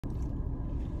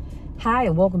Hi,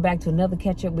 and welcome back to another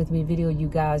Catch Up With Me video, you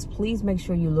guys. Please make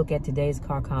sure you look at today's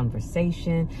car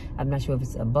conversation. I'm not sure if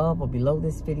it's above or below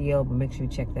this video, but make sure you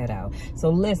check that out. So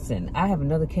listen, I have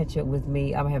another Catch Up With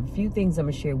Me. I'm gonna have a few things I'm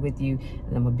gonna share with you,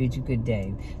 and I'm gonna bid you good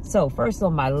day. So first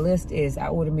on my list is I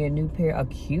ordered me a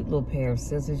cute little pair of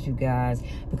scissors, you guys,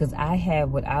 because I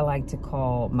have what I like to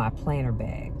call my planner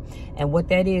bag. And what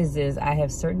that is I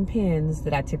have certain pens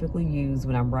that I typically use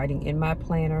when I'm writing in my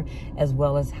planner, as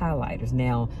well as highlighters.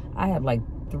 Now, I have like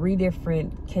 3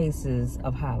 different cases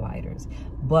of highlighters,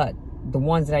 but the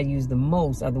ones that I use the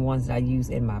most are the ones that I use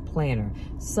in my planner.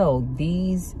 So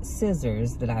these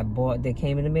scissors that I bought, they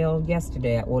came in the mail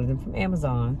yesterday. I ordered them from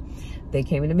Amazon. They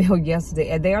came in the mail yesterday,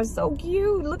 and they are so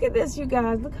cute. Look at this, you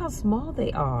guys. Look how small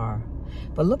they are.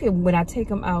 But look at when I take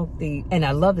them out and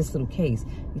I love this little case.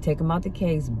 You take them out the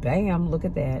case, bam, look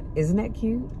at that. Isn't that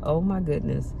cute? Oh my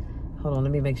goodness. Hold on,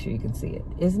 let me make sure you can see it.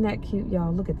 Isn't that cute,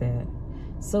 y'all? Look at that.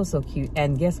 So cute.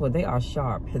 And guess what? They are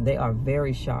sharp. They are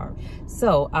very sharp.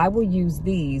 So I will use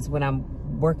these when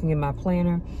I'm working in my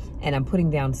planner and I'm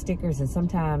putting down stickers, and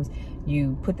sometimes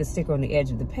you put the sticker on the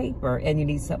edge of the paper and you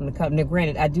need something to cut. Now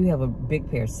granted, I do have a big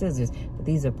pair of scissors, but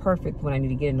these are perfect when I need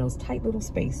to get in those tight little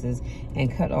spaces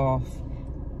and cut off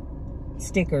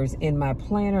stickers in my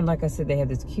planner. Like I said, they have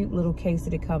this cute little case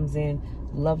that it comes in.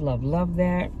 Love, love, love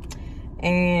that.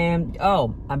 And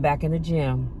oh, I'm back in the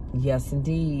gym. Yes,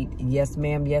 indeed. Yes,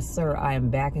 ma'am. Yes, sir. I am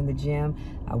back in the gym.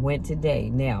 I went today.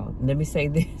 Now, let me say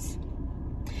this.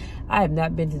 I have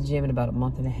not been to the gym in about a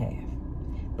month and a half.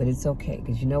 But it's okay,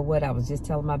 because you know what? I was just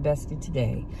telling my bestie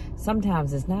today.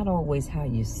 Sometimes it's not always how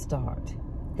you start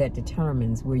that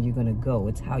determines where you're going to go.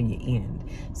 It's how you end.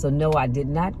 So no, I did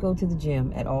not go to the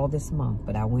gym at all this month,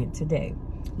 but I went today,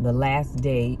 the last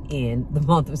day in the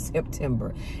month of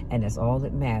September, and that's all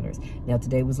that matters. Now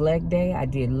today was leg day. I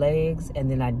did legs, and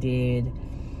then I did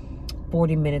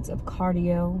 40 minutes of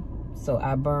cardio. So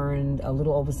I burned a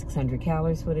little over 600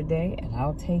 calories for the day, and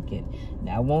I'll take it.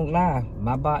 Now I won't lie,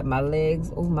 my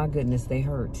legs, oh my goodness, they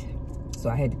hurt. So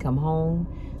I had to come home,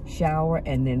 shower,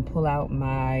 and then pull out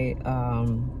my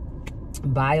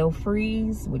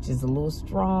BioFreeze, which is a little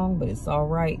strong, but it's all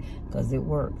right because it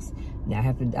works.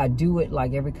 Now I do it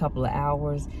like every couple of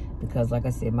hours because, like I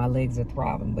said, my legs are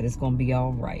throbbing, but it's gonna be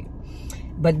all right.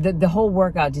 But the whole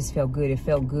workout just felt good. It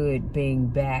felt good being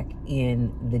back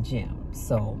in the gym.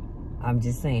 So I'm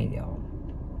just saying, y'all,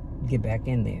 get back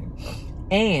in there.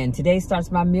 And today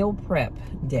starts my meal prep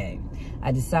day.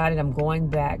 I decided I'm going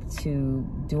back to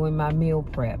doing my meal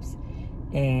preps.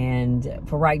 And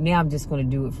for right now, I'm just going to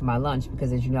do it for my lunch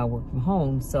because, as you know, I work from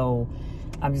home. So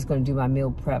I'm just going to do my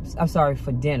meal preps. I'm sorry,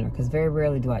 for dinner, because very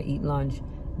rarely do I eat lunch.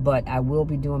 But I will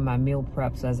be doing my meal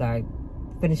preps as I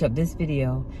finish up this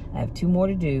video. I have 2 more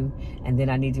to do. And then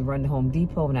I need to run to Home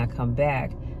Depot when I come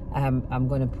back. I'm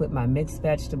going to put my mixed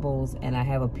vegetables, and I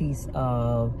have a piece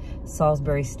of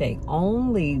Salisbury steak,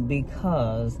 only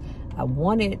because I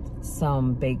wanted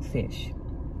some baked fish.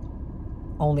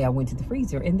 Only I went to the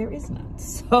freezer and there is none.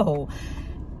 So,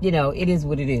 you know, it is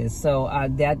what it is. So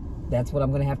that's what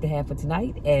I'm going to have for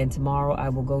tonight. And tomorrow I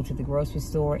will go to the grocery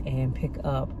store and pick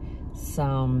up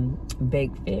some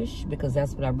baked fish, because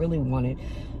that's what I really wanted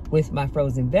with my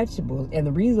frozen vegetables. And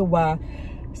the reason why,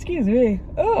 excuse me,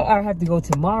 I have to go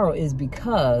tomorrow is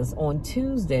because on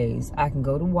Tuesdays I can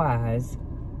go to Wise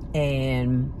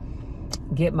and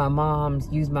get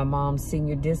use my mom's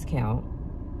senior discount.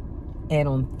 And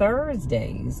on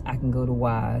Thursdays, I can go to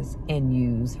Wise and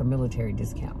use her military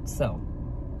discount. So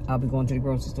I'll be going to the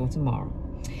grocery store tomorrow.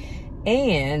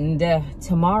 And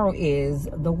tomorrow is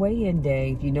the weigh-in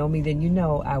day. If you know me, then you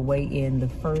know I weigh in the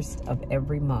 1st of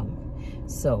every month.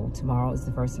 So tomorrow is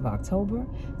the 1st of October.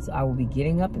 So I will be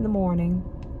getting up in the morning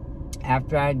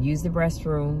after I use the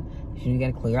restroom. You got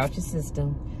to clear out your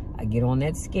system. I get on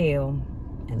that scale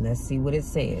and let's see what it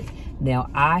says. Now,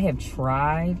 I've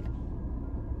tried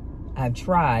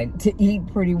to eat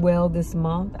pretty well this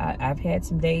month. I've had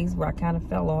some days where I kind of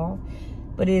fell off,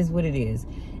 but it is what it is.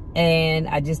 And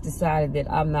I just decided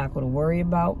that I'm not going to worry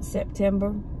about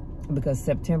September, because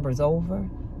September is over.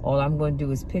 All I'm going to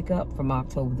do is pick up from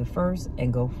October the 1st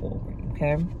and go forward,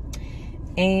 okay?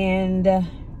 And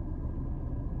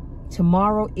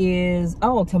tomorrow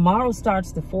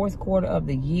starts the 4th quarter of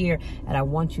the year, and I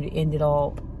want you to end it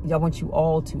all. I want you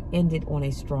all to end it on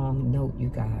a strong note, you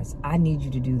guys. I need you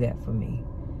to do that for me.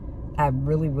 I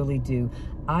really, really do.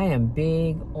 I am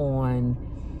big on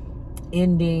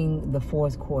ending the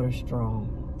 4th quarter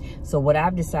strong. So what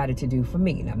I've decided to do for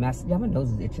me, and I'm not, my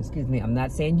nose is itching, excuse me. I'm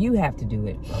not saying you have to do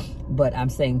it, but I'm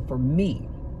saying for me,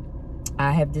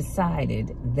 I have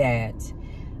decided that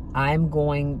I'm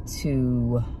going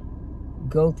to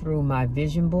go through my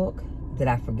vision book that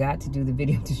I forgot to do the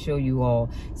video to show you all.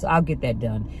 So I'll get that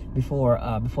done before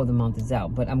the month is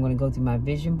out. But I'm going to go through my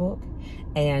vision book,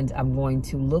 and I'm going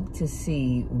to look to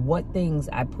see what things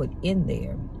I put in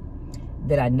there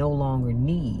that I no longer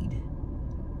need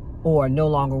or no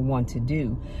longer want to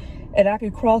do. And I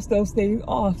can cross those things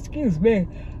off, excuse me.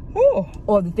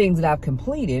 Or the things that I've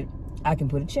completed, I can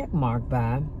put a check mark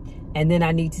by. And then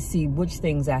I need to see which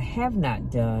things I have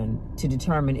not done to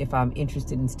determine if I'm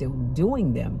interested in still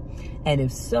doing them. And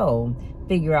if so,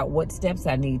 figure out what steps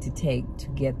I need to take to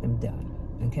get them done.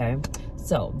 Okay,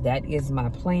 so that is my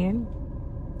plan.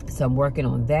 So I'm working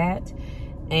on that.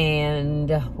 And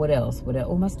what else?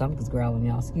 Oh, my stomach is growling,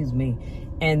 y'all. Excuse me.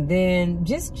 And then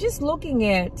just looking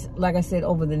at, like I said,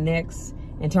 over the next,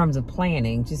 in terms of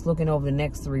planning, just looking over the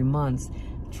next 3 months,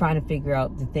 trying to figure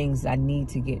out the things I need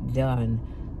to get done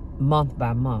month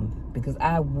by month, because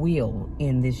I will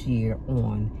end this year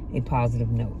on a positive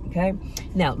note. Okay,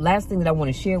 now last thing that I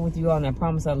want to share with you all, and I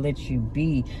promise I'll let you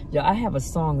be, y'all, I have a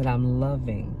song that I'm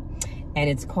loving, and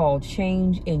it's called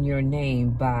Change in Your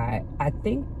Name by, I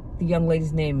think the young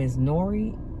lady's name is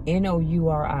Nouri,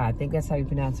 N-O-U-R-I. I think that's how you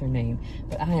pronounce her name.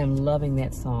 But I am loving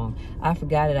that song. I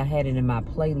forgot it. I had it in my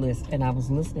playlist, and I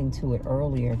was listening to it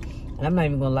earlier, and I'm not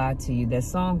even gonna lie to you, that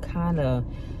song kind of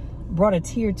brought a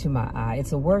tear to my eye.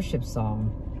 It's a worship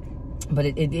song, but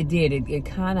it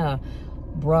kind of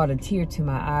brought a tear to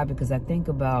my eye, because I think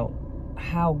about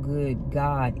how good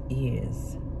God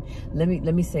is. Let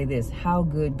me say this: how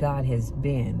good God has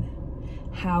been,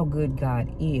 how good God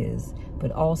is,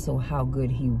 but also how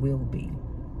good he will be.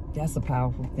 That's a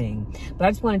powerful thing. But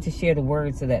I just wanted to share the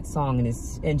words of that song,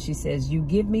 and she says, "You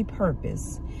give me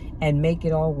purpose and make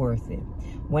it all worth it.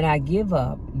 When I give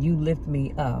up, you lift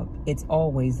me up. It's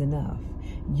always enough.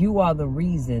 You are the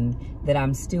reason that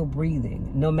I'm still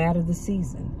breathing, no matter the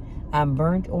season. I'm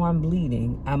burnt or I'm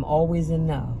bleeding. I'm always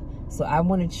enough. So I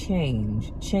want to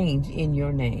change in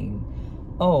your name.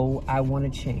 Oh, I want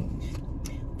to change.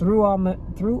 Through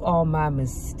all my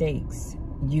mistakes,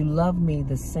 you love me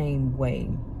the same way.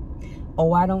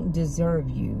 Oh, I don't deserve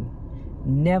you,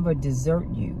 never desert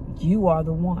you. You are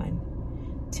the one.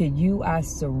 To you I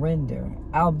surrender.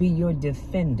 I'll be your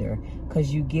defender,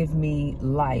 because you give me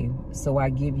life, so I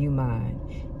give you mine.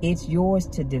 It's yours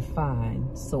to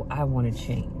define, so I want to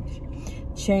change.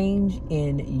 Change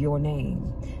in your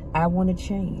name. I want to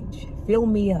change. Fill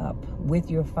me up with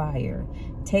your fire.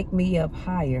 Take me up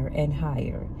higher and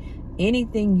higher.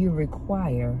 Anything you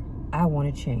require, I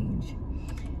want to change.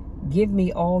 Give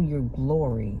me all your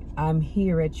glory. I'm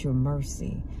here at your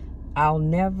mercy. I'll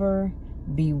never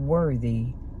be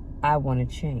worthy. I want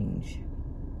to change.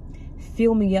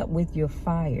 Fill me up with your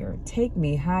fire. Take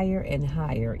me higher and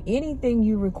higher. Anything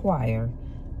you require,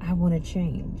 I want to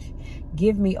change.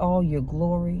 Give me all your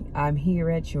glory. I'm here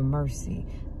at your mercy.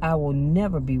 I will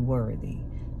never be worthy.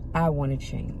 I want to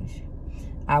change.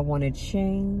 I want to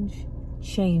change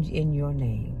in your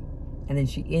name. And then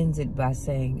she ends it by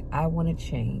saying, I want to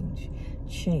change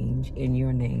in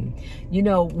your name. You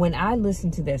know, when I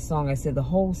listened to that song, I said the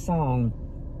whole song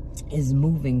is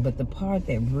moving, but the part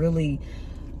that really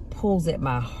pulls at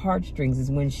my heartstrings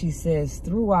is when she says,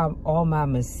 through all my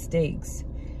mistakes,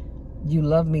 you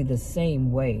love me the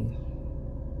same way.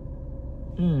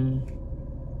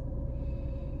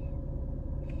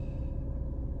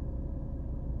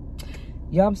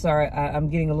 Y'all, I'm sorry, I'm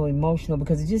getting a little emotional,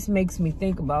 because it just makes me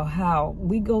think about how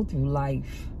we go through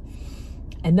life,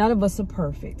 and none of us are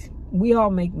perfect. We all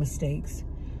make mistakes.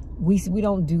 We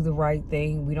don't do the right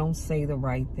thing. We don't say the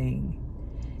right thing.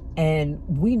 And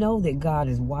we know that God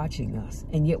is watching us,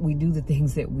 and yet we do the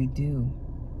things that we do.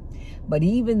 But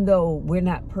even though we're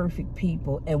not perfect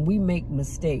people and we make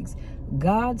mistakes,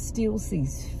 God still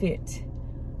sees fit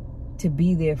to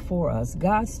be there for us.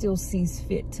 God still sees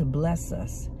fit to bless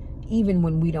us, even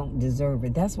when we don't deserve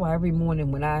it. That's why every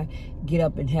morning when I get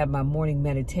up and have my morning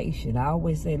meditation, I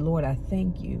always say, Lord, I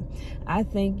thank you. I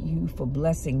thank you for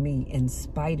blessing me in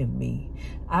spite of me.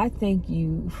 I thank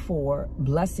you for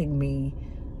blessing me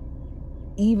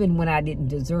even when I didn't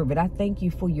deserve it. I thank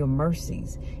you for your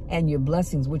mercies and your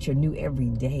blessings, which are new every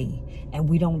day, and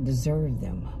we don't deserve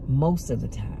them most of the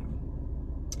time.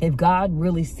 If God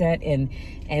really sat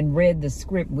and read the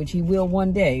script, which he will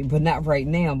one day, but not right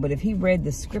now, but if he read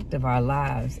the script of our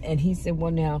lives and he said, well,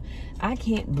 now, I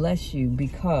can't bless you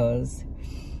because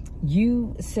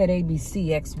you said ABC,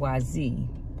 XYZ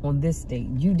on this date.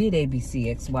 You did ABC,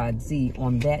 XYZ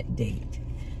on that date.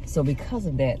 So because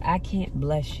of that, I can't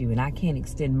bless you and I can't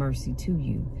extend mercy to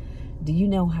you. Do you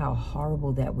know how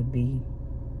horrible that would be?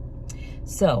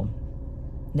 So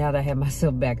now that I have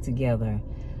myself back together,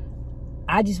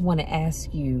 I just want to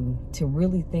ask you to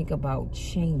really think about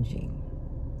changing.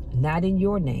 Not in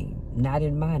your name, not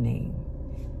in my name,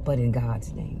 but in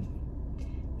God's name.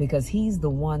 Because he's the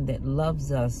one that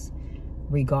loves us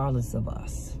regardless of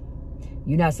us.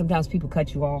 You know, sometimes people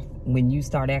cut you off when you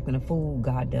start acting a fool.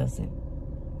 God doesn't.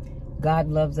 God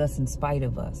loves us in spite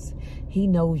of us. He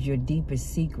knows your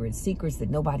deepest secrets, secrets that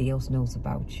nobody else knows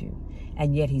about you.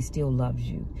 And yet he still loves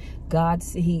you.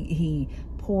 He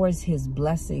pours his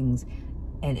blessings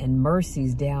and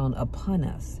mercies down upon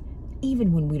us,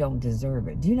 even when we don't deserve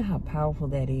it. Do you know how powerful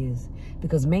that is?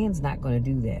 Because man's not going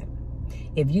to do that.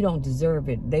 If you don't deserve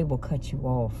it, they will cut you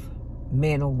off.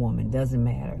 Man or woman, doesn't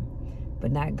matter.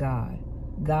 But not God.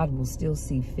 God will still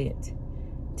see fit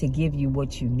to give you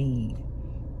what you need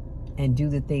and do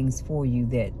the things for you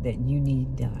that you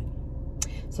need done.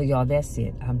 So y'all, that's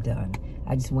it. I'm done.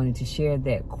 I just wanted to share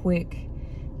that quick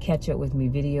catch up with me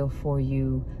video for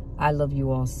you. I love you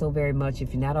all so very much.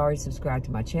 If you're not already subscribed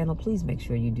to my channel, please make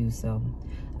sure you do so.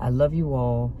 I love you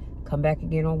all. Come back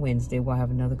again on Wednesday. We'll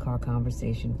have another car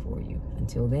conversation for you.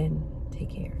 Until then, take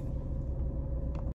care.